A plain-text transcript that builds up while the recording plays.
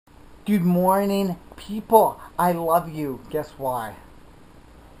Good morning, people. I love you. Guess why?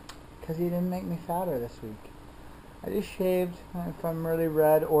 Because you didn't make me fatter this week. I just shaved. If I'm really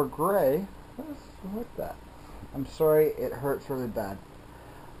red or gray, what's that? I'm sorry, it hurts really bad.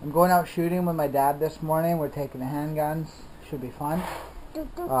 I'm going out shooting with my dad this morning. We're taking the handguns. Should be fun.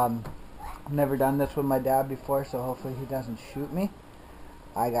 I've never done this with my dad before, so hopefully he doesn't shoot me.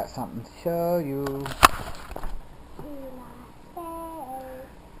 I got something to show you.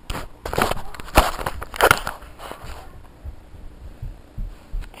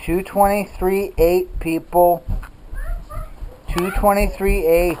 223.8 people.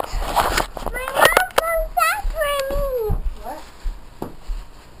 223.8. My mom comes back for me. What?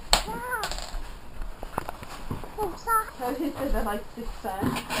 How did you say that like 6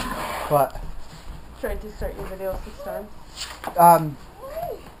 times? What? Tried to start your video 6 times.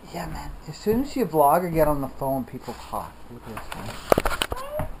 Yeah, man. As soon as you vlog or get on the phone, people talk. Look at this, man.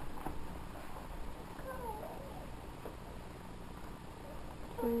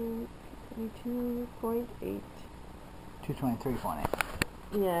 22.8. 223.8.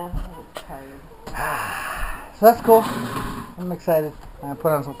 Yeah, I'm tired. So that's cool. I'm excited. I'm gonna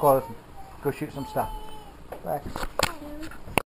put on some clothes and go shoot some stuff. Bye.